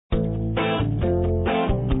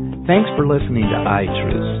Thanks for listening to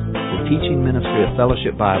iTruths, the teaching ministry of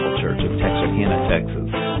Fellowship Bible Church of Texarkana, Texas.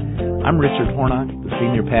 I'm Richard Hornock, the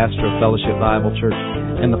senior pastor of Fellowship Bible Church,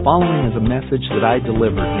 and the following is a message that I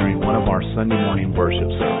delivered during one of our Sunday morning worship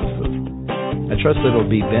services. I trust that it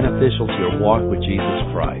will be beneficial to your walk with Jesus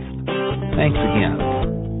Christ. Thanks again.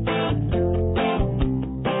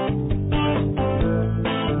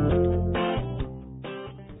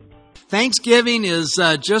 Thanksgiving is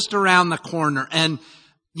just around the corner. And,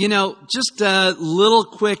 just a little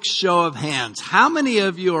quick show of hands. How many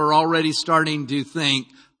of you are already starting to think,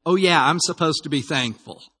 oh yeah, I'm supposed to be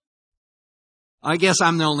thankful? I guess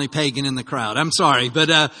I'm the only pagan in the crowd. I'm sorry.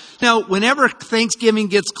 But, whenever Thanksgiving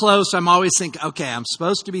gets close, I'm always thinking, okay, I'm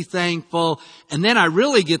supposed to be thankful. And then I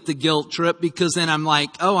really get the guilt trip because then I'm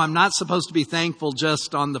like, oh, I'm not supposed to be thankful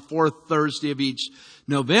just on the fourth Thursday of each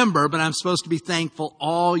November, but I'm supposed to be thankful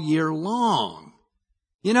all year long.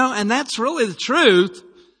 And that's really the truth.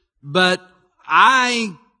 But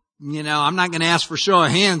I'm not going to ask for show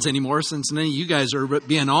of hands anymore since none of you guys are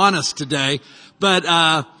being honest today. But,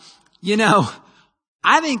 I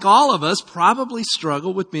think all of us probably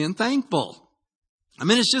struggle with being thankful. I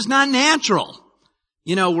mean, it's just not natural.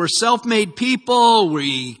 We're self-made people.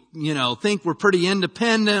 We, think we're pretty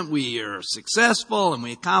independent. We are successful and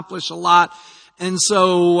we accomplish a lot. And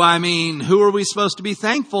so, who are we supposed to be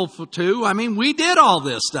thankful to? We did all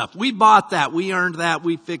this stuff. We bought that. We earned that.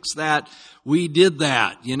 We fixed that. We did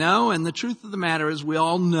that, And the truth of the matter is we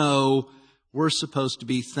all know we're supposed to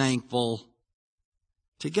be thankful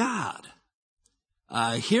to God.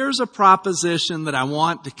 Here's a proposition that I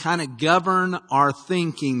want to kind of govern our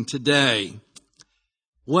thinking today.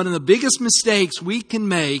 One of the biggest mistakes we can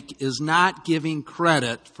make is not giving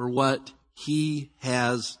credit for what He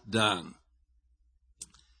has done.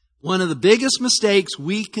 One of the biggest mistakes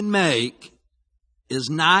we can make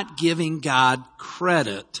is not giving God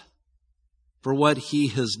credit for what He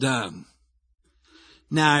has done.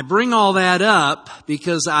 Now, I bring all that up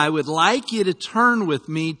because I would like you to turn with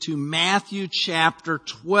me to Matthew chapter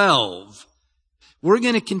 12. We're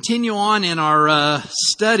going to continue on in our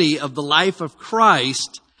study of the life of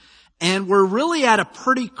Christ, and we're really at a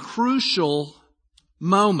pretty crucial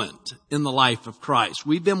moment in the life of Christ.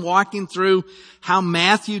 We've been walking through how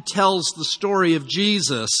Matthew tells the story of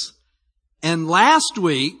Jesus, and last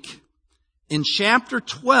week, in chapter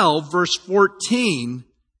 12, verse 14,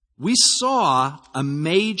 we saw a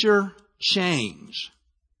major change.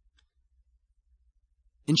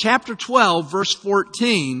 In chapter 12, verse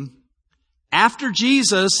 14, after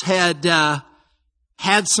Jesus had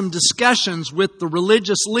some discussions with the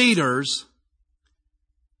religious leaders,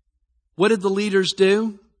 what did the leaders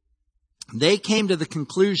do? They came to the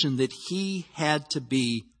conclusion that He had to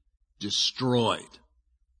be destroyed.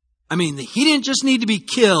 He didn't just need to be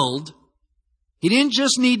killed. He didn't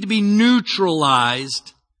just need to be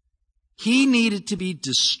neutralized. He needed to be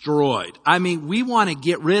destroyed. We want to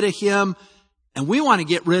get rid of Him, and we want to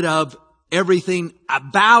get rid of everything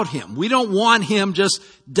about Him. We don't want Him just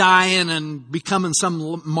dying and becoming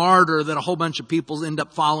some martyr that a whole bunch of people end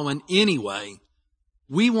up following anyway.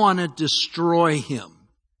 We want to destroy Him.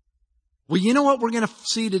 Well, you know what we're going to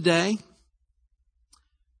see today?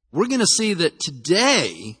 We're going to see that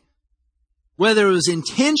today, whether it was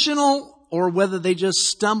intentional or whether they just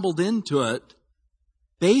stumbled into it,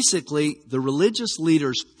 basically, the religious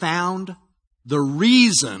leaders found the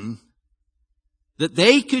reason that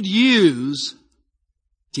they could use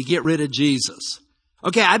to get rid of Jesus.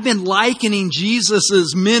 Okay, I've been likening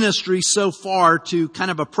Jesus' ministry so far to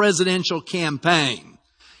kind of a presidential campaign.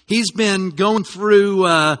 He's been going through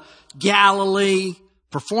Galilee,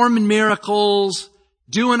 performing miracles,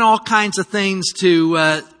 doing all kinds of things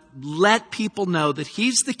to let people know that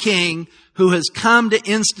He's the King who has come to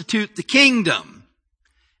institute the kingdom.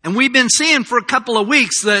 And we've been seeing for a couple of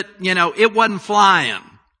weeks that, it wasn't flying.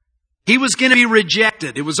 He was going to be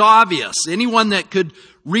rejected. It was obvious. Anyone that could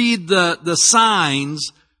read the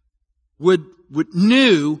signs would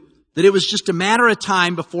knew that it was just a matter of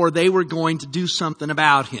time before they were going to do something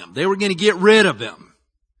about Him. They were going to get rid of Him.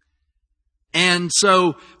 And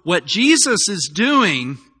so what Jesus is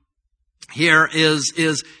doing here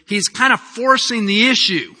is He's kind of forcing the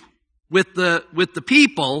issue with the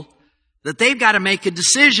people that they've got to make a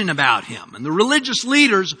decision about Him. And the religious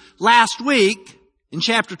leaders last week, in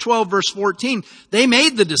chapter 12, verse 14, they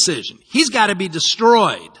made the decision. He's got to be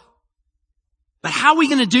destroyed. But how are we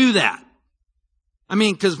going to do that?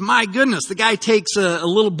 Because my goodness, the guy takes a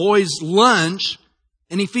little boy's lunch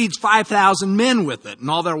and he feeds 5,000 men with it and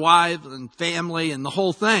all their wives and family and the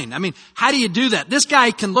whole thing. How do you do that? This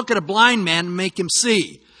guy can look at a blind man and make him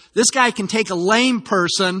see. This guy can take a lame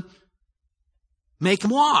person, make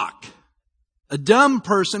him walk. A dumb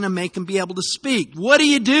person and make him be able to speak. What do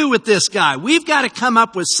you do with this guy? We've got to come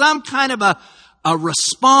up with some kind of a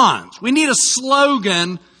response. We need a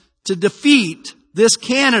slogan to defeat this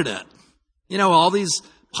candidate. You know, all these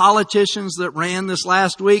politicians that ran this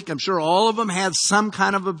last week, I'm sure all of them had some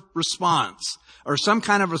kind of a response or some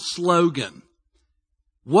kind of a slogan.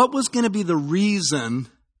 What was going to be the reason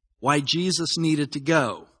why Jesus needed to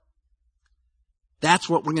go? That's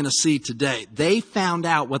what we're going to see today. They found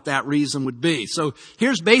out what that reason would be. So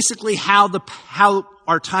here's basically how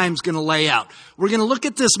our time's going to lay out. We're going to look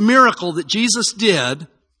at this miracle that Jesus did,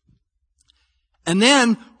 and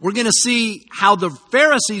then we're going to see how the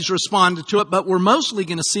Pharisees responded to it, but we're mostly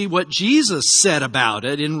going to see what Jesus said about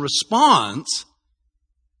it in response.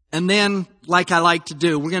 And then, like I like to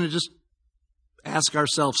do, we're going to just ask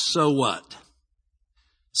ourselves, so what?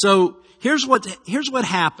 So here's what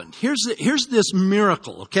happened. Here's this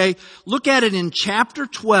miracle, okay? Look at it in chapter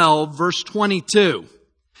 12, verse 22.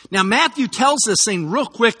 Now, Matthew tells this thing real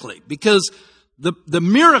quickly because the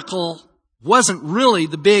miracle wasn't really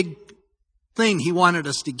the big thing he wanted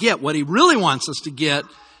us to get. What he really wants us to get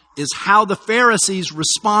is how the Pharisees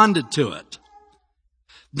responded to it.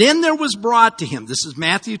 Then there was brought to him, this is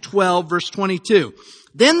Matthew 12, verse 22.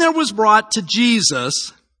 Then there was brought to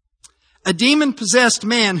Jesus a demon-possessed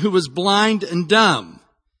man who was blind and dumb.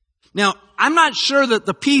 Now, I'm not sure that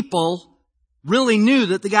the people really knew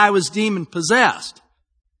that the guy was demon-possessed.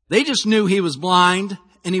 They just knew he was blind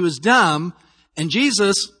and he was dumb, and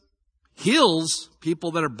Jesus heals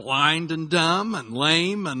people that are blind and dumb and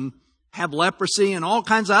lame and have leprosy and all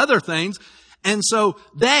kinds of other things. And so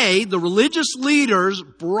the religious leaders,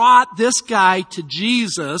 brought this guy to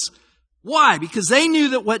Jesus. Why? Because they knew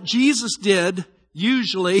that what Jesus did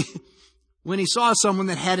usually when he saw someone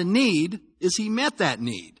that had a need is he met that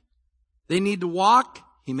need. They need to walk,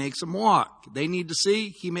 he makes them walk. They need to see,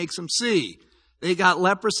 he makes them see. They got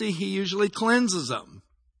leprosy, he usually cleanses them.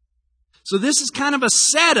 So this is kind of a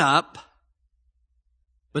setup,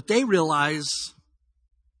 but they realize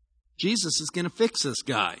Jesus is going to fix this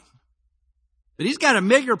guy. But he's got a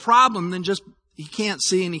bigger problem than just he can't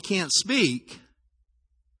see and he can't speak.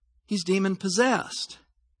 He's demon-possessed.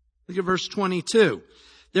 Look at verse 22.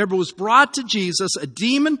 There was brought to Jesus a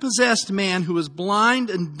demon-possessed man who was blind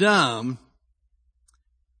and dumb,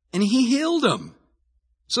 and he healed him,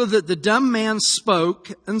 so that the dumb man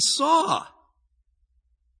spoke and saw.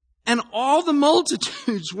 And all the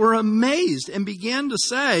multitudes were amazed and began to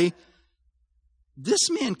say, this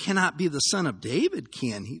man cannot be the son of David,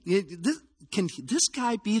 can he? Can this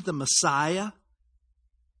guy be the Messiah?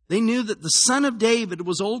 They knew that the son of David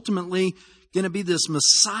was ultimately going to be this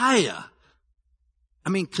Messiah. I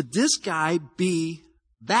mean, could this guy be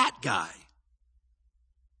that guy?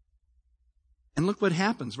 And look what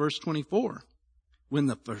happens, verse 24. When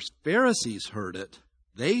the Pharisees heard it,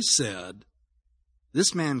 they said,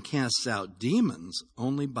 this man casts out demons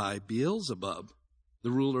only by Beelzebub,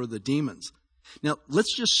 the ruler of the demons. Now,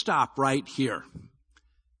 let's just stop right here.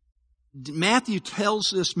 Matthew tells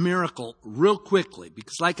this miracle real quickly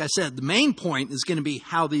because, like I said, the main point is going to be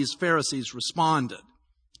how these Pharisees responded.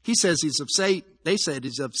 He says he's of Satan. They said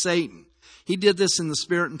he's of Satan. He did this in the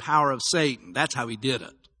spirit and power of Satan. That's how he did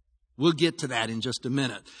it. We'll get to that in just a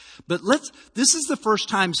minute. But this is the first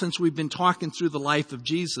time since we've been talking through the life of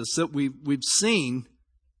Jesus that we've seen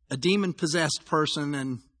a demon-possessed person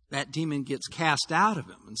and that demon gets cast out of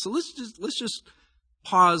him. And so let's just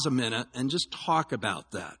pause a minute and just talk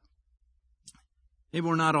about that. Maybe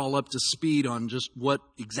we're not all up to speed on just what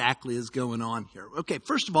exactly is going on here. Okay,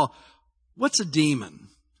 first of all, what's a demon?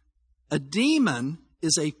 A demon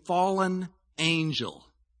is a fallen angel.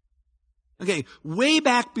 Okay, way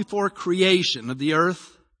back before creation of the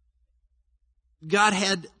earth, God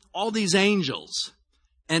had all these angels.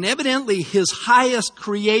 And evidently his highest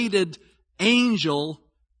created angel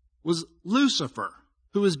was Lucifer,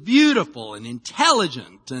 who was beautiful and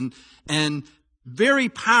intelligent and very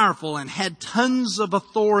powerful and had tons of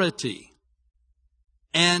authority.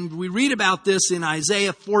 And we read about this in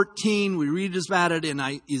Isaiah 14. We read about it in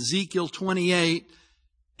Ezekiel 28.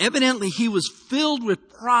 Evidently, he was filled with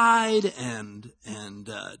pride and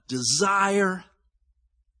desire.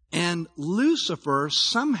 And Lucifer,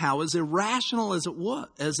 somehow, as irrational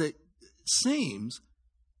as it seems,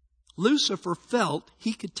 Lucifer felt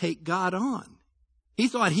he could take God on. He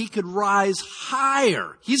thought he could rise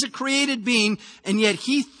higher. He's a created being, and yet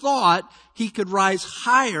he thought he could rise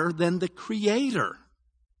higher than the Creator.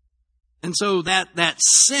 And so that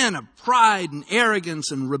sin of pride and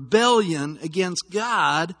arrogance and rebellion against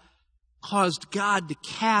God caused God to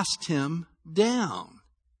cast him down.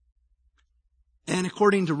 And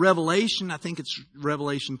according to Revelation, I think it's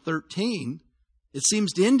Revelation 13, it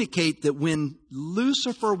seems to indicate that when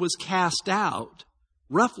Lucifer was cast out,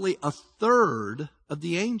 roughly a third of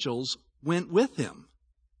the angels went with him.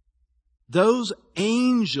 Those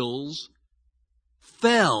angels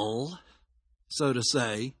fell, so to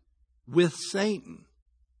say, with Satan,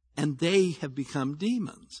 and they have become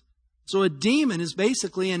demons. So a demon is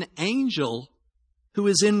basically an angel who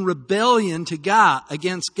is in rebellion to God,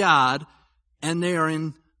 against God, and they are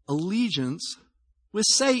in allegiance with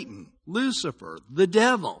Satan, Lucifer, the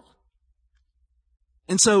devil.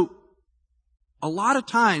 And so a lot of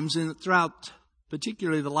times throughout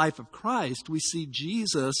particularly the life of Christ, we see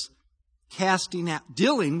Jesus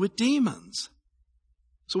dealing with demons.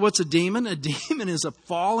 So what's a demon? A demon is a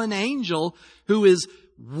fallen angel who is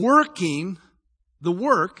working the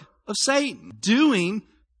work of Satan, doing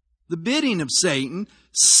the bidding of Satan,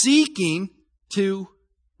 seeking to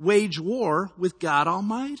wage war with God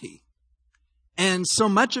Almighty. And so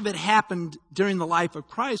much of it happened during the life of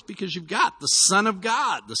Christ because you've got the Son of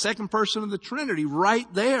God, the second person of the Trinity,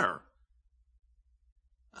 right there.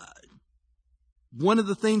 One of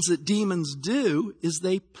the things that demons do is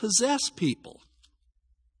they possess people.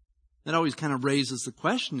 That always kind of raises the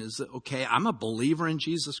question is that, okay, I'm a believer in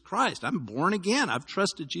Jesus Christ. I'm born again. I've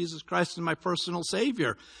trusted Jesus Christ as my personal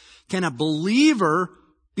Savior. Can a believer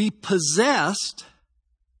be possessed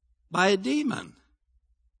by a demon?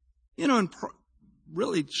 You know, and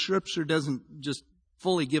really Scripture doesn't just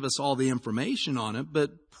fully give us all the information on it,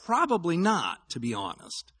 but probably not, to be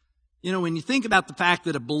honest. You know, when you think about the fact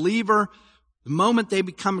that a believer, the moment they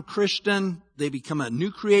become a Christian, they become a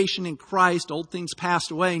new creation in Christ. Old things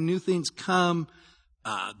pass away, new things come.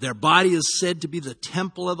 Their body is said to be the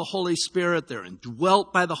temple of the Holy Spirit. They're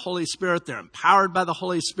indwelt by the Holy Spirit. They're empowered by the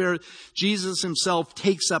Holy Spirit. Jesus himself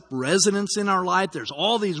takes up residence in our life. There's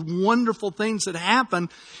all these wonderful things that happen.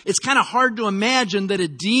 It's kind of hard to imagine that a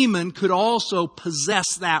demon could also possess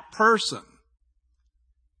that person.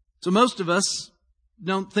 So most of us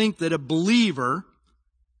don't think that a believer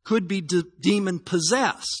could be demon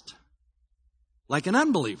possessed like an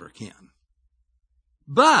unbeliever can.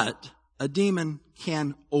 But a demon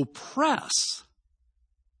can oppress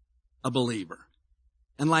a believer.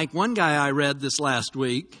 And like one guy I read this last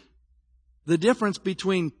week, the difference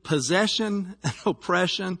between possession and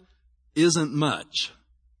oppression isn't much.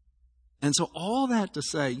 And so all that to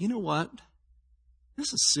say, you know what?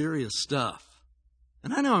 This is serious stuff.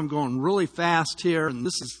 And I know I'm going really fast here, and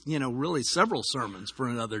this is, really several sermons for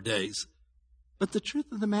other days. But the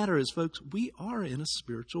truth of the matter is, folks, we are in a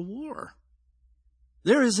spiritual war.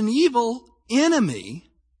 There is an evil enemy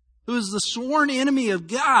who is the sworn enemy of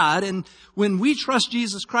God, and when we trust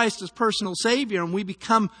Jesus Christ as personal Savior and we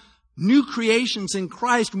become new creations in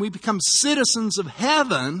Christ and we become citizens of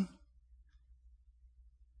heaven,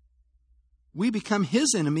 we become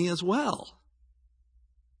His enemy as well.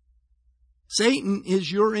 Satan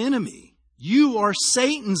is your enemy. You are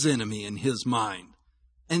Satan's enemy in his mind.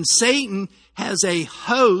 And Satan has a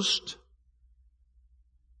host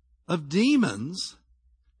of demons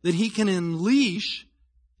that he can unleash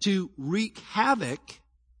to wreak havoc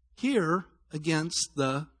here against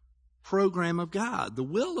the program of God, the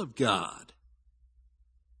will of God.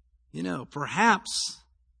 Perhaps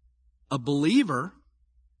a believer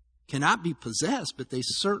cannot be possessed, but they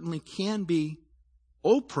certainly can be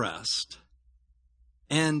oppressed.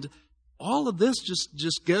 And all of this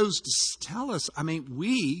just goes to tell us,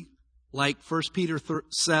 we, like 1 Peter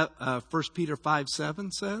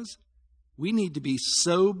 5:7 says, we need to be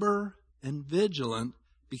sober and vigilant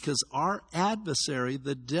because our adversary,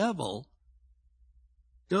 the devil,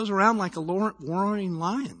 goes around like a roaring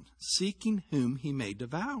lion, seeking whom he may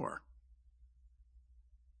devour.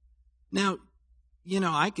 Now,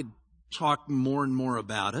 I could talk more and more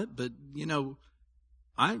about it, but,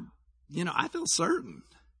 I feel certain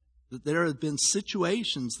that there have been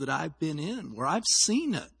situations that I've been in where I've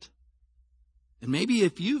seen it. And maybe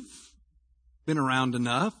if you've been around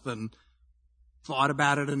enough and thought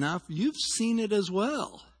about it enough, you've seen it as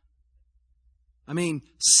well.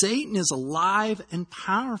 Satan is alive and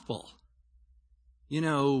powerful.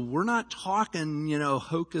 We're not talking,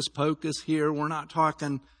 hocus pocus here. We're not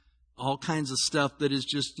talking all kinds of stuff that is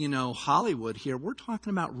just, Hollywood here. We're talking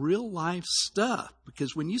about real life stuff.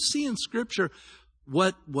 Because when you see in Scripture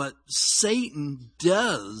what Satan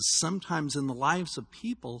does sometimes in the lives of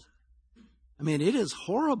people, it is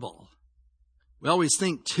horrible. We always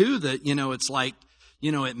think, too, that, it's like,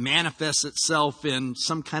 it manifests itself in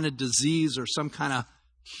some kind of disease or some kind of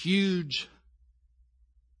huge,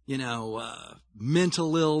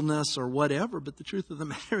 mental illness or whatever. But the truth of the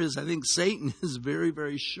matter is, I think Satan is very,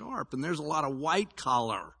 very sharp. And there's a lot of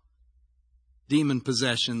white-collar demon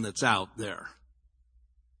possession that's out there.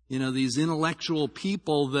 These intellectual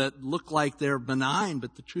people that look like they're benign,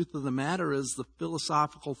 but the truth of the matter is the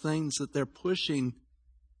philosophical things that they're pushing,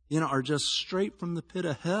 are just straight from the pit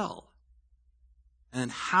of hell.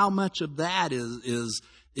 And how much of that is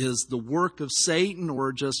the work of Satan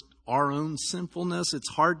or just our own sinfulness? It's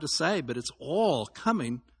hard to say, but it's all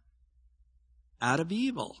coming out of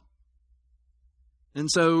evil.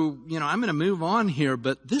 And so, I'm going to move on here,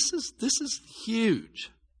 but this is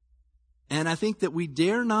huge. And I think that we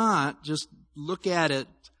dare not just look at it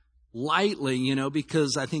lightly,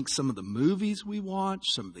 because I think some of the movies we watch,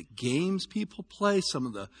 some of the games people play, some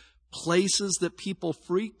of the places that people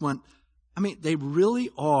frequent, they really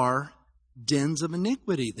are dens of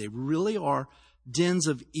iniquity. They really are dens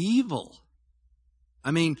of evil.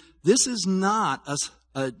 This is not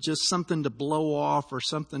just something to blow off or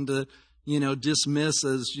something to, dismiss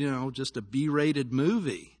as, just a B-rated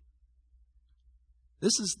movie.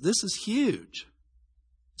 This is huge.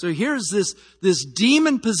 So here's this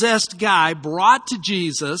demon-possessed guy brought to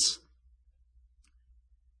Jesus.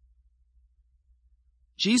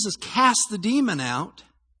 Jesus casts the demon out,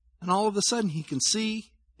 and all of a sudden he can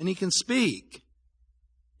see and he can speak.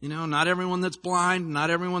 Not everyone that's blind, not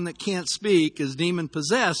everyone that can't speak is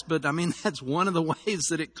demon-possessed, but that's one of the ways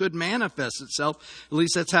that it could manifest itself. At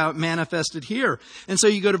least that's how it manifested here. And so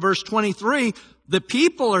you go to verse 23, the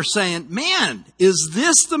people are saying, man, is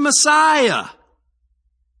this the Messiah?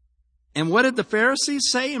 And what did the Pharisees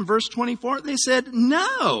say in verse 24? They said,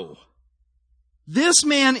 no. This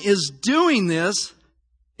man is doing this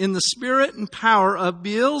in the spirit and power of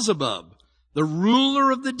Beelzebub, the ruler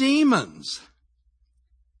of the demons.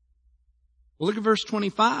 Well, look at verse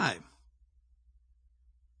 25.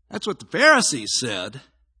 That's what the Pharisees said.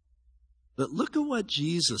 But look at what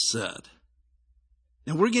Jesus said.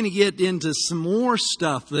 Now, we're going to get into some more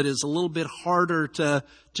stuff that is a little bit harder to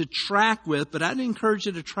track with, but I'd encourage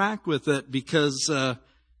you to track with it because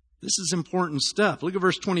this is important stuff. Look at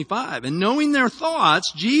verse 25. And knowing their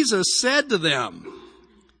thoughts, Jesus said to them,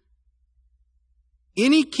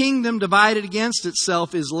 any kingdom divided against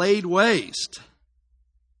itself is laid waste,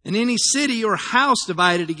 and any city or house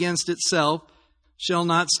divided against itself shall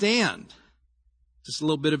not stand. Just a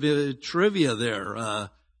little bit of a trivia there.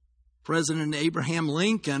 President Abraham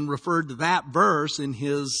Lincoln referred to that verse in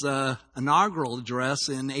his inaugural address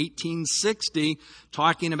in 1860,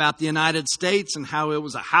 talking about the United States and how it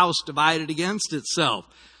was a house divided against itself.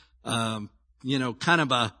 Kind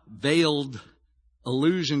of a veiled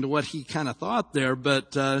allusion to what he kind of thought there,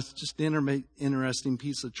 but it's just an interesting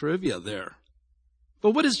piece of trivia there.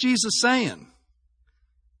 But what is Jesus saying?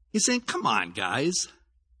 He's saying, come on, guys.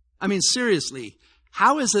 Seriously.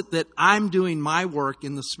 How is it that I'm doing my work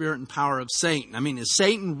in the spirit and power of Satan? Is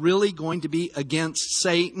Satan really going to be against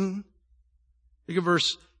Satan? Look at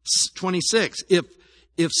verse 26.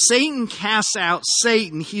 If Satan casts out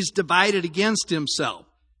Satan, he's divided against himself.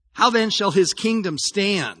 How then shall his kingdom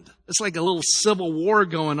stand? It's like a little civil war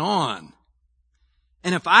going on.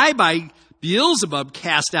 And if I by Beelzebub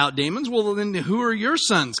cast out demons, well then who are your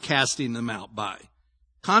sons casting them out by?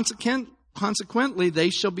 Consequently, they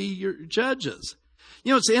shall be your judges.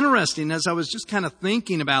 It's interesting as I was just kind of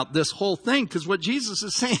thinking about this whole thing, because what Jesus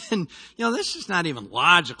is saying, this is not even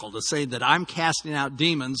logical to say that I'm casting out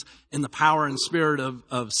demons in the power and spirit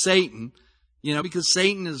of Satan, because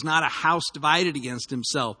Satan is not a house divided against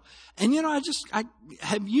himself. And,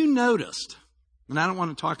 have you noticed, and I don't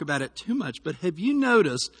want to talk about it too much, but have you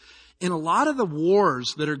noticed in a lot of the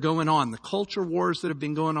wars that are going on, the culture wars that have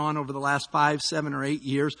been going on over the last 5, 7, or 8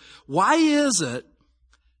 years, why is it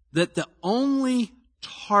that the only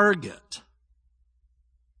target,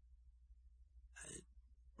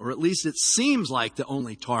 or at least it seems like the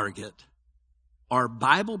only target, are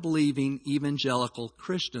Bible-believing evangelical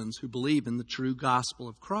Christians who believe in the true gospel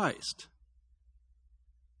of Christ?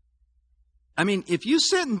 If you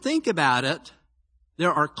sit and think about it,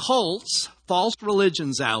 there are cults, false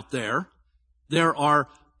religions out there. There are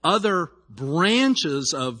other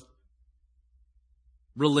branches of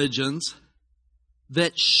religions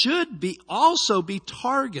that should also be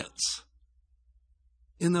targets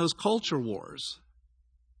in those culture wars.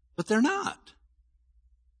 But they're not.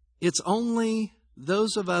 It's only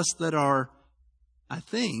those of us that are, I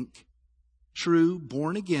think, true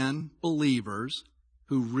born-again believers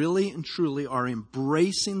who really and truly are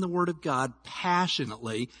embracing the Word of God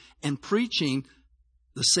passionately and preaching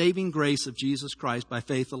the saving grace of Jesus Christ by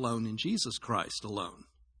faith alone in Jesus Christ alone.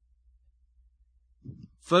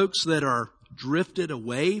 Folks that are drifted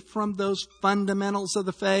away from those fundamentals of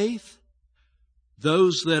the faith,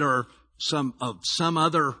 those that are of some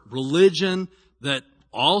other religion that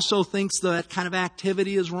also thinks that kind of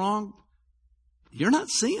activity is wrong, you're not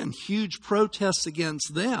seeing huge protests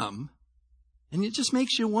against them. And it just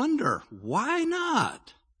makes you wonder, why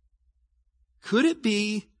not? Could it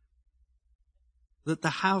be that the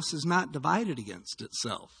house is not divided against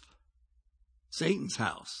itself? Satan's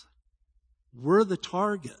house. We're the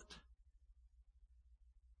target.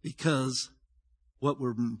 Because what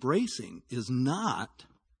we're embracing is not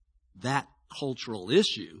that cultural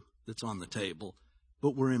issue that's on the table,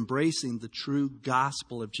 but we're embracing the true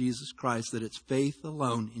gospel of Jesus Christ, that it's faith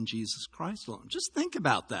alone in Jesus Christ alone. Just think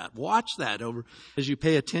about that. Watch that over as you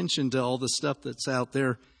pay attention to all the stuff that's out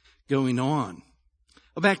there going on.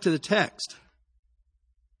 Go back to the text.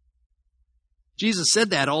 Jesus said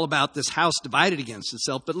that all about this house divided against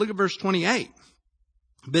itself, but look at verse 28.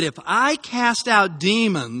 But if I cast out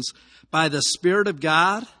demons by the Spirit of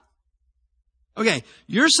God, okay,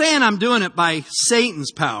 you're saying I'm doing it by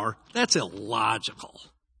Satan's power. That's illogical.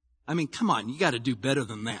 I mean, come on, you got to do better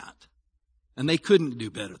than that. And they couldn't do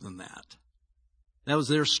better than that. That was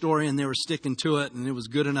their story, and they were sticking to it, and it was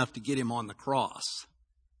good enough to get him on the cross.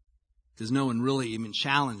 Because no one really even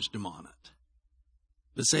challenged him on it.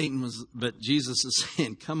 But Jesus is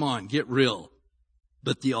saying, come on, get real.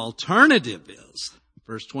 But the alternative is,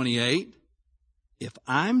 verse 28, if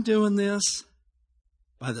I'm doing this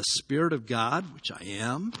by the Spirit of God, which I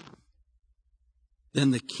am,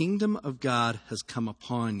 then the kingdom of God has come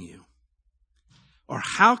upon you. Or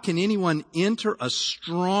how can anyone enter a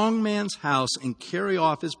strong man's house and carry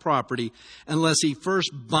off his property unless he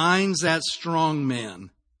first binds that strong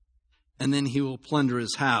man, and then he will plunder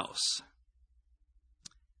his house?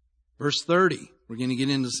 Verse 30, we're going to get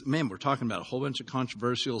into, we're talking about a whole bunch of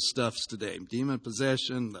controversial stuffs today. Demon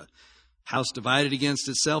possession, the house divided against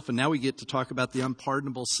itself, and now we get to talk about the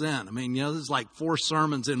unpardonable sin. I mean, there's like 4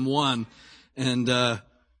 sermons in one, and,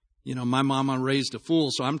 my mama raised a fool,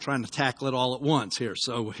 so I'm trying to tackle it all at once here.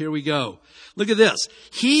 So here we go. Look at this.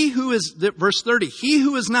 Verse 30, he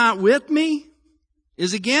who is not with me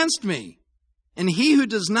is against me, and he who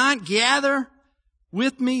does not gather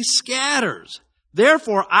with me scatters.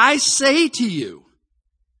 Therefore, I say to you,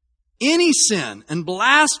 any sin and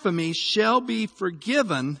blasphemy shall be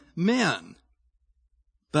forgiven men,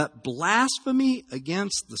 but blasphemy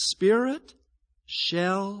against the Spirit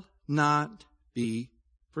shall not be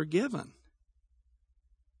forgiven.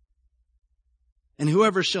 And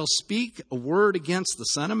whoever shall speak a word against the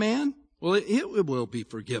Son of Man, well, it will be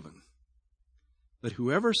forgiven. But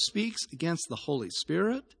whoever speaks against the Holy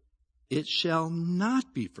Spirit, it shall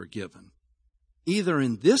not be forgiven, either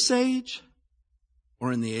in this age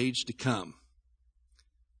or in the age to come.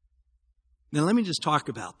 Now let me just talk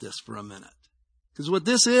about this for a minute. Because what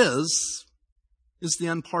this is the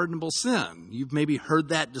unpardonable sin. You've maybe heard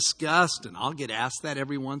that discussed, and I'll get asked that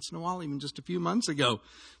every once in a while. Even just a few months ago,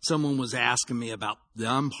 someone was asking me about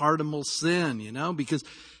the unpardonable sin, because,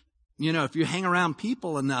 if you hang around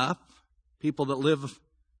people enough, people that live,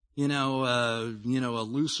 a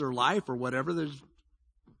looser life or whatever, there's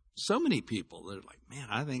so many people that are like, man,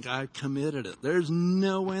 I think I committed it. There's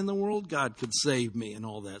no way in the world God could save me and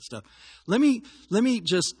all that stuff. Let me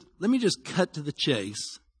just cut to the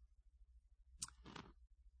chase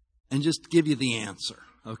and just give you the answer,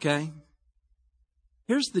 okay?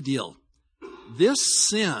 Here's the deal. This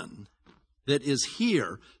sin that is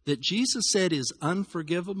here, that Jesus said is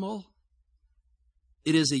unforgivable,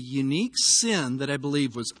 it is a unique sin that I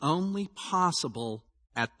believe was only possible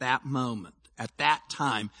at that moment, at that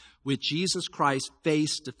time, with Jesus Christ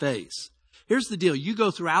face to face. Here's the deal. You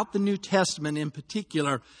go throughout the New Testament in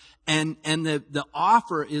particular, and the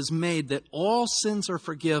offer is made that all sins are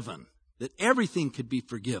forgiven, that everything could be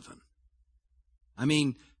forgiven. I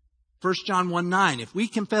mean, 1 John 1:9, if we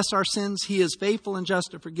confess our sins, He is faithful and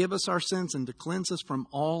just to forgive us our sins and to cleanse us from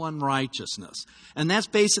all unrighteousness. And that's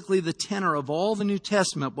basically the tenor of all the New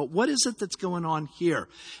Testament. But what is it that's going on here?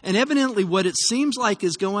 And evidently what it seems like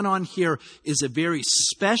is going on here is a very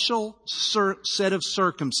special set of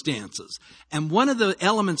circumstances. And one of the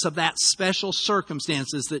elements of that special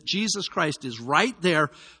circumstance is that Jesus Christ is right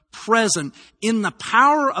there, present, in the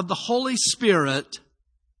power of the Holy Spirit,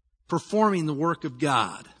 performing the work of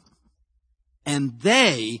God. And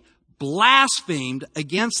they blasphemed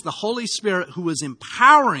against the Holy Spirit who was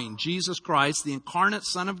empowering Jesus Christ, the incarnate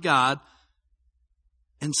Son of God,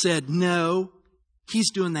 and said, no,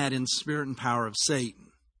 He's doing that in spirit and power of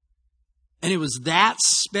Satan. And it was that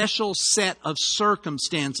special set of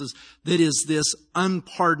circumstances that is this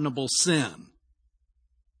unpardonable sin.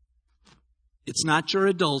 It's not your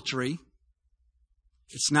adultery.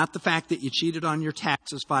 It's not the fact that you cheated on your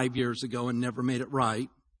taxes 5 years ago and never made it right.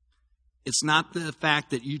 It's not the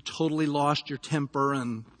fact that you totally lost your temper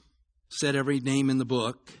and said every name in the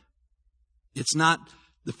book. It's not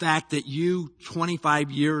the fact that you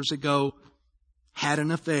 25 years ago had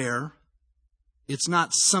an affair. It's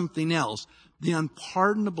not something else. The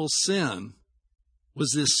unpardonable sin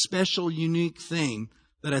was this special, unique thing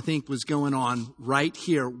that I think was going on right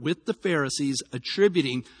here with the Pharisees,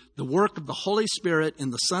 attributing the work of the Holy Spirit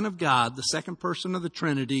in the Son of God, the second person of the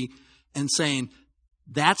Trinity, and saying,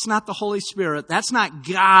 that's not the Holy Spirit, that's not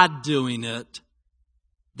God doing it,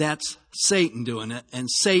 that's Satan doing it, and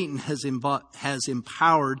Satan has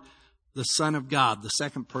empowered the Son of God, the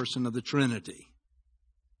second person of the Trinity.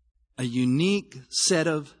 A unique set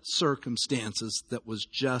of circumstances that was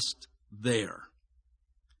just there.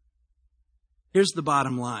 Here's the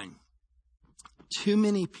bottom line. Too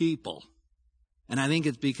many people, and I think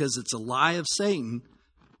it's because it's a lie of Satan,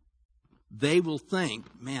 they will think,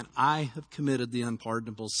 man, I have committed the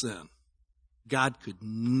unpardonable sin. God could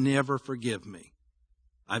never forgive me.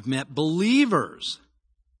 I've met believers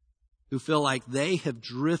who feel like they have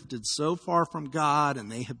drifted so far from God and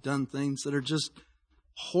they have done things that are just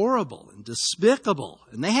horrible and despicable,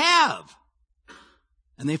 and they have.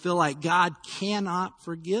 And they feel like God cannot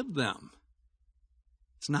forgive them.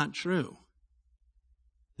 It's not true.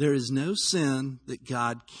 There is no sin that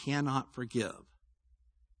God cannot forgive.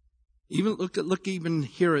 Even look even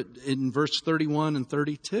here in verse 31 and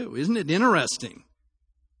 32. Isn't it interesting?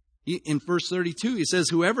 In verse 32, he says,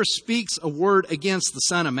 whoever speaks a word against the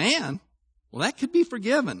Son of Man, well, that could be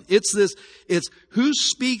forgiven. It's who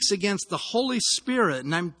speaks against the Holy Spirit.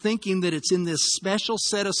 And I'm thinking that it's in this special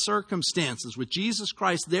set of circumstances with Jesus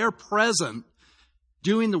Christ there present,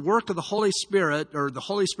 doing the work of the Holy Spirit, or the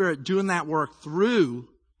Holy Spirit doing that work through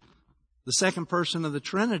the second person of the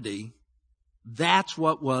Trinity. That's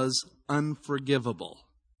what was unforgivable.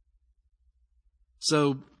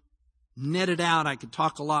 So, net it out. I could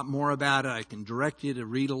talk a lot more about it. I can direct you to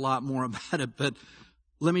read a lot more about it. But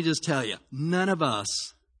let me just tell you, none of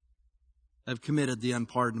us have committed the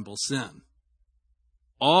unpardonable sin.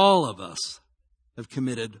 All of us have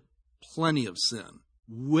committed plenty of sin,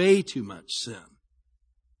 way too much sin.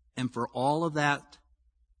 And for all of that,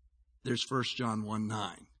 there's 1 John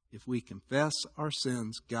 1:9. If we confess our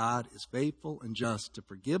sins, God is faithful and just to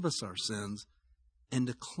forgive us our sins and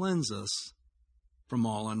to cleanse us from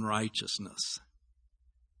all unrighteousness.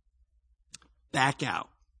 Back out.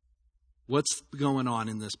 What's going on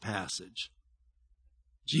in this passage?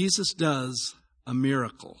 Jesus does a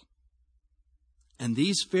miracle. And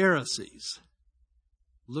these Pharisees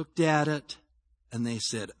looked at it and they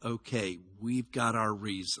said, okay, we've got our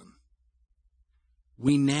reason.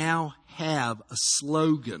 We now have a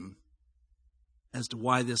slogan as to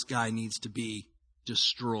why this guy needs to be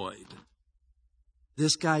destroyed.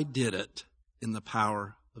 This guy did it in the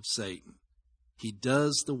power of Satan. He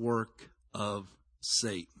does the work of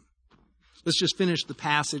Satan. Let's just finish the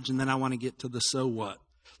passage and then I want to get to the so what.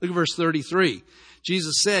 Look at verse 33.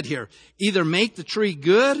 Jesus said here, either make the tree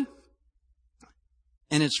good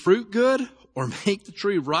and its fruit good, or make the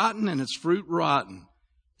tree rotten and its fruit rotten.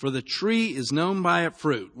 For the tree is known by its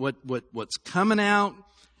fruit. What's coming out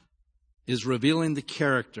is revealing the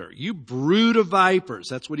character. You brood of vipers.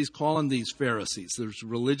 That's what he's calling these Pharisees. There's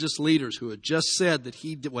religious leaders who had just said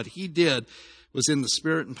that what he did was in the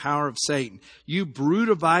spirit and power of Satan. You brood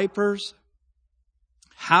of vipers,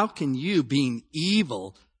 how can you, being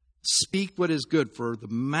evil, speak what is good? For the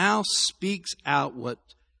mouth speaks out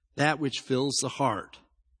that which fills the heart.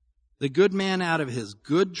 The good man out of his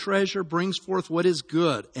good treasure brings forth what is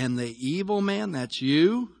good. And the evil man, that's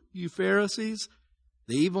you Pharisees,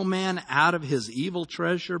 the evil man out of his evil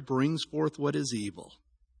treasure brings forth what is evil.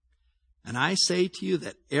 And I say to you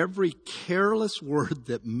that every careless word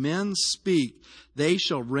that men speak, they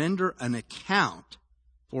shall render an account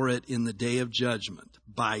for it in the day of judgment.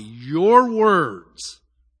 By your words,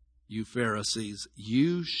 you Pharisees,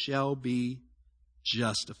 you shall be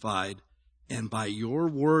justified. And by your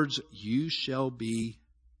words you shall be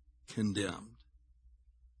condemned.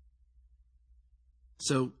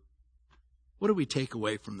 So, what do we take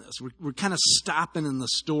away from this? We're kind of stopping in the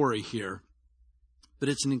story here, but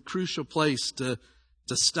it's a crucial place to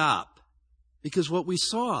stop. Because what we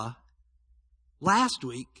saw last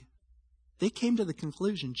week, they came to the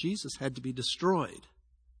conclusion Jesus had to be destroyed.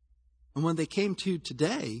 And what they came to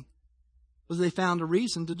today was they found a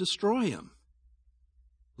reason to destroy him.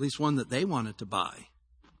 At least one that they wanted to buy.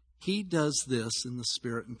 He does this in the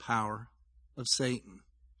spirit and power of Satan.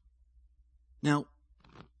 Now,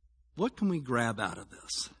 what can we grab out of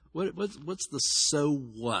this? What's the so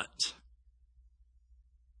what?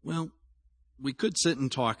 Well, we could sit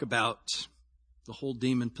and talk about the whole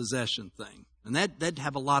demon possession thing, and that'd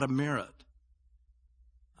have a lot of merit.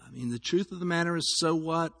 I mean, the truth of the matter is, so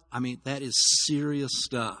what? I mean, that is serious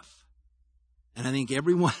stuff. And I think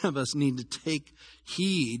every one of us need to take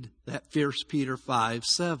heed that 1 Peter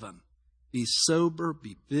 5:7. Be sober,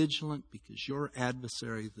 be vigilant, because your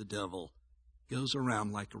adversary, the devil, goes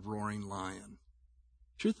around like a roaring lion.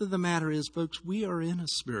 Truth of the matter is, folks, we are in a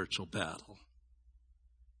spiritual battle.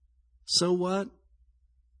 So what?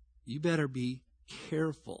 You better be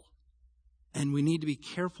careful. And we need to be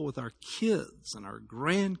careful with our kids and our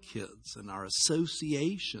grandkids and our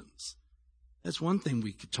associations. That's one thing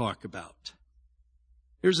we could talk about.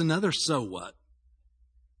 Here's another so what.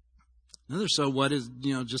 Another so what is,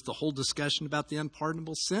 just the whole discussion about the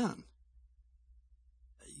unpardonable sin.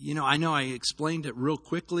 I know I explained it real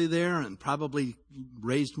quickly there and probably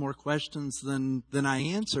raised more questions than I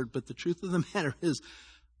answered, but the truth of the matter is,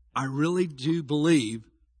 I really do believe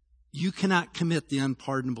you cannot commit the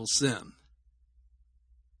unpardonable sin.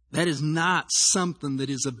 That is not something that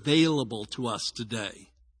is available to us today.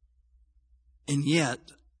 And yet,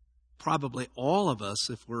 probably all of us,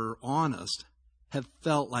 if we're honest, have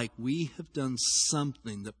felt like we have done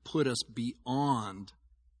something that put us beyond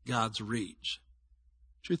God's reach.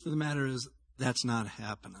 Truth of the matter is, that's not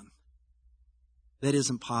happening. That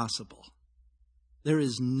isn't possible. There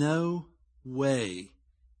is no way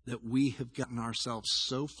that we have gotten ourselves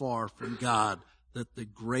so far from God that the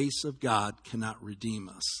grace of God cannot redeem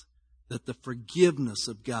us, that the forgiveness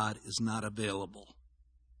of God is not available.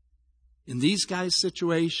 In these guys'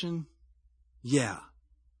 situation,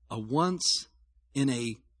 a once in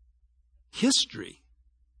a history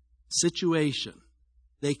situation,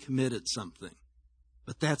 they committed something.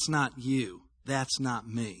 But that's not you. That's not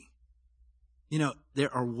me.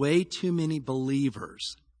 There are way too many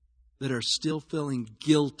believers that are still feeling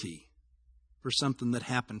guilty for something that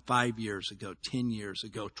happened 5 years ago, 10 years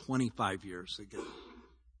ago, 25 years ago.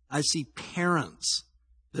 I see parents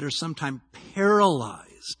that are sometimes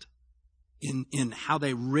paralyzed in how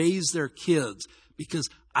they raise their kids because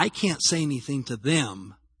I can't say anything to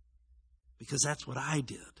them because that's what I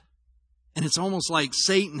did. And it's almost like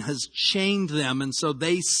Satan has chained them, and so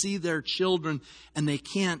they see their children and they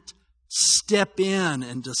can't step in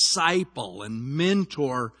and disciple and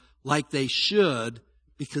mentor like they should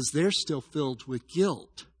because they're still filled with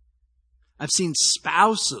guilt. I've seen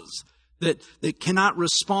spouses that cannot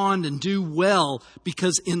respond and do well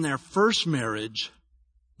because in their first marriage,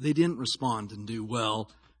 they didn't respond and do well.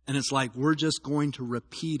 And it's like we're just going to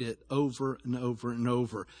repeat it over and over and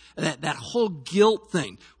over. That whole guilt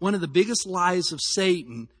thing, one of the biggest lies of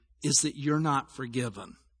Satan is that you're not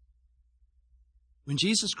forgiven. When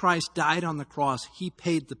Jesus Christ died on the cross, He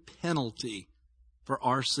paid the penalty for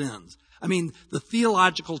our sins. I mean, the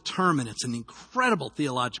theological term, and it's an incredible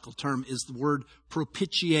theological term, is the word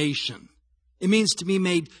propitiation. It means to be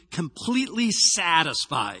made completely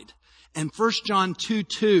satisfied. And 1 John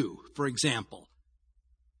 2:2, for example,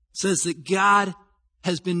 says that God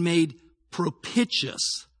has been made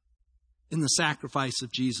propitious in the sacrifice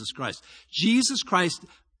of Jesus Christ. Jesus Christ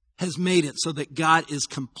has made it so that God is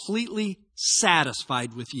completely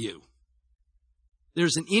satisfied with you. There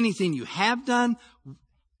isn't anything you have done,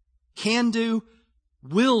 can do,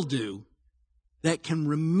 will do that can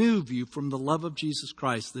remove you from the love of Jesus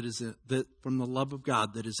Christ from the love of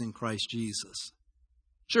God that is in Christ Jesus.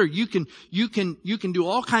 Sure, you can do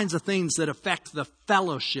all kinds of things that affect the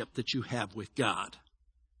fellowship that you have with God.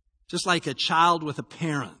 Just like a child with a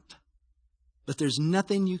parent. But there's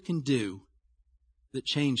nothing you can do that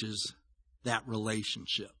changes that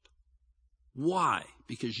relationship. Why?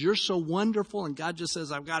 Because you're so wonderful and God just says,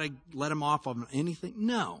 I've got to let him off on anything?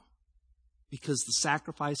 No. Because the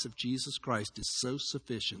sacrifice of Jesus Christ is so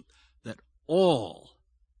sufficient that all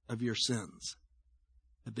of your sins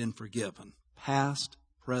have been forgiven. Past,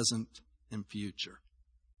 present, and future.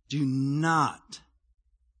 Do not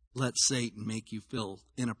let Satan make you feel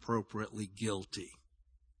inappropriately guilty.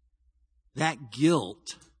 That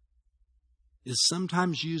guilt is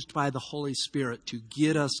sometimes used by the Holy Spirit to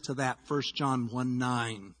get us to that 1 John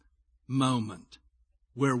 1:9 moment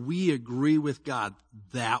where we agree with God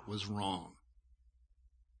that was wrong.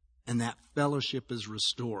 And that fellowship is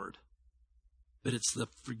restored. But it's the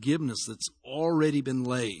forgiveness that's already been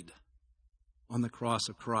laid on the cross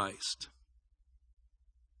of Christ.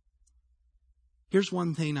 Here's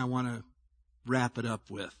one thing I want to wrap it up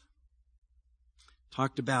with.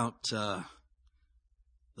 Talked about the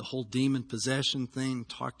whole demon possession thing,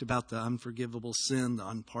 talked about the unforgivable sin, the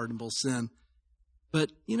unpardonable sin.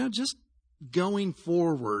 But, just going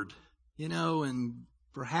forward, and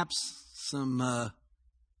perhaps some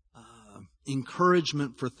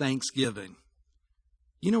encouragement for Thanksgiving.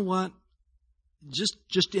 You know what?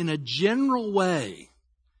 Just in a general way,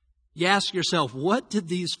 you ask yourself, what did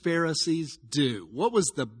these Pharisees do? What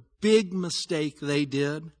was the big mistake they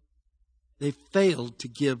did? They failed to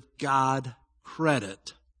give God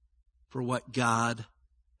credit for what God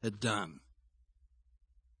had done.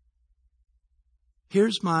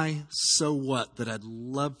 Here's my so what that I'd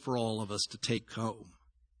love for all of us to take home.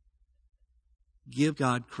 Give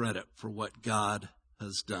God credit for what God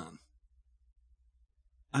has done.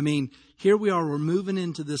 I mean, here we are, we're moving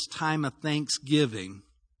into this time of Thanksgiving,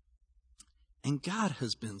 and God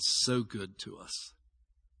has been so good to us.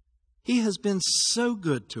 He has been so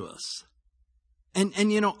good to us.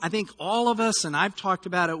 And you know, I think all of us, and I've talked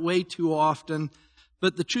about it way too often,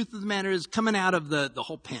 but the truth of the matter is, coming out of the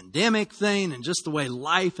whole pandemic thing and just the way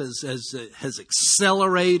life has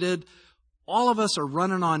accelerated, all of us are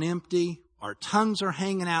running on empty. Our tongues are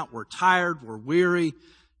hanging out. We're tired. We're weary.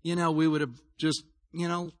 You know, we would have just, you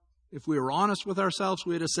know, if we were honest with ourselves,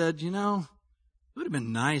 we would have said, you know, it would have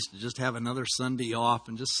been nice to just have another Sunday off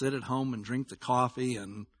and just sit at home and drink the coffee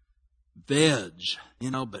and veg,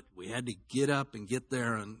 you know, but we had to get up and get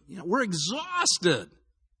there, and, you know, we're exhausted.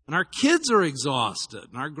 And our kids are exhausted,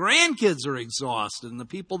 and our grandkids are exhausted, and the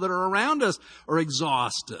people that are around us are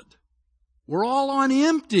exhausted. We're all on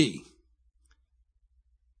empty.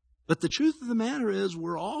 But the truth of the matter is,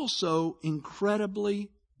 we're also incredibly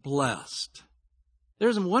blessed. There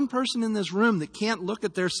isn't one person in this room that can't look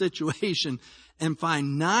at their situation and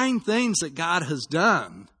find 9 things that God has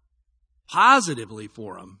done positively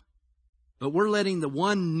for them. But we're letting the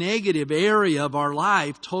one negative area of our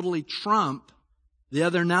life totally trump the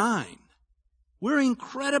other 9. We're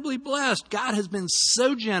incredibly blessed. God has been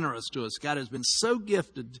so generous to us. God has been so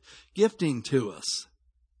gifting to us.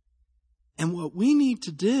 And what we need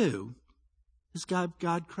to do is give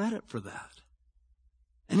God credit for that.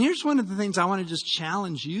 And here's one of the things I want to just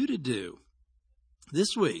challenge you to do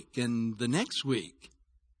this week and the next week.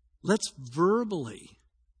 Let's verbally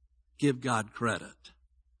give God credit.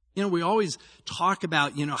 You know, we always talk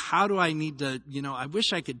about, you know, how do I need to, you know, I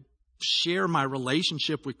wish I could share my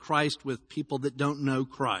relationship with Christ with people that don't know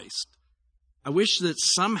Christ. I wish that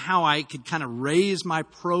somehow I could kind of raise my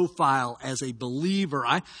profile as a believer.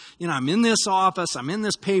 I'm in this office, I'm in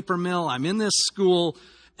this paper mill, I'm in this school,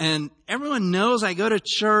 and everyone knows I go to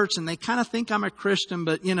church and they kind of think I'm a Christian,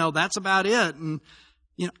 but, you know, that's about it. And,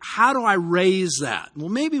 you know, how do I raise that? Well,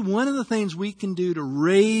 maybe one of the things we can do to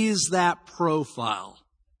raise that profile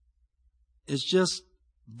is just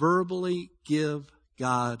verbally give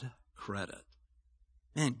God credit.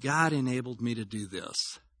 Man, God enabled me to do this.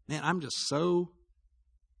 Man, I'm just so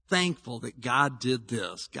thankful that God did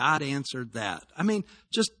this. God answered that. I mean,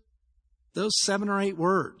 just those 7 or 8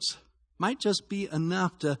 words might just be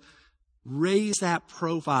enough to raise that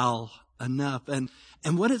profile enough. And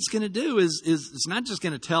what it's going to do is it's not just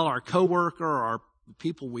going to tell our coworker or our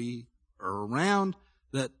people we are around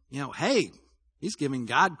that, you know, hey, he's giving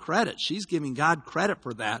God credit. She's giving God credit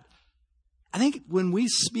for that. I think when we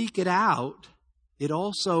speak it out, it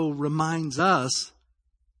also reminds us,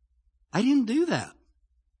 I didn't do that.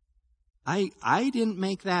 I didn't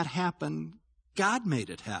make that happen. God made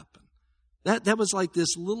it happen. That was like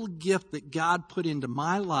this little gift that God put into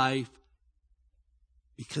my life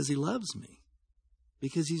because He loves me,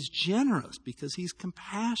 because He's generous, because He's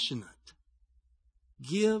compassionate.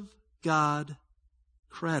 Give God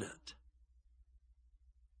credit.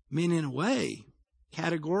 I mean, in a way,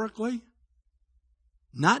 categorically,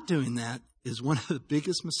 not doing that is one of the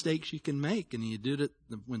biggest mistakes you can make. And you did it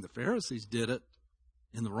when the Pharisees did it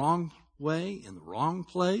in the wrong way, in the wrong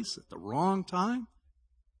place, at the wrong time.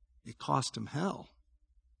 It cost them hell.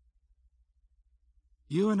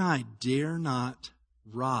 You and I dare not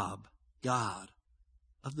rob God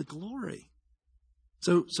of the glory.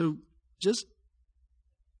 So just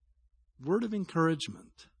word of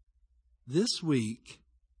encouragement. This week,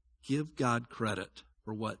 give God credit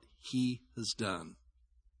for what He has done,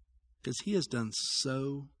 because He has done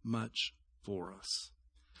so much for us.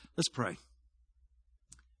 Let's pray.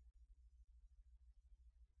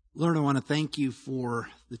 Lord, I want to thank You for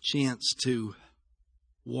the chance to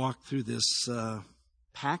walk through this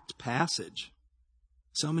packed passage.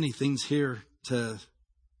 So many things here to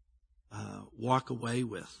walk away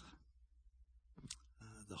with.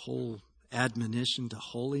 The whole admonition to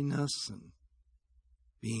holiness and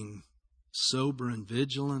being sober and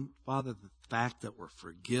vigilant. Father, the fact that we're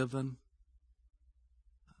forgiven.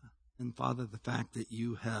 And Father, the fact that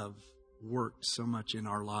You have worked so much in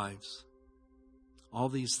our lives. All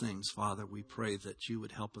these things, Father, we pray that You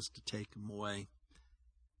would help us to take them away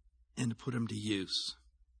and to put them to use.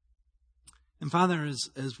 And Father,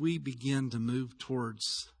 as we begin to move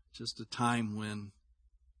towards just a time when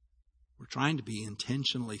we're trying to be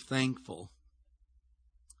intentionally thankful,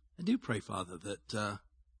 I do pray, Father, that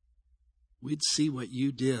we'd see what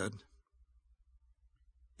you did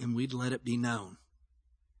and we'd let it be known.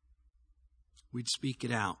 We'd speak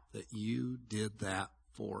it out that you did that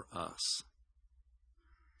for us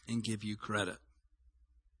and give you credit,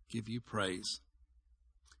 give you praise,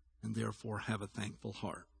 and therefore have a thankful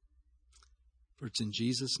heart. For it's in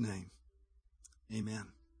Jesus' name, amen.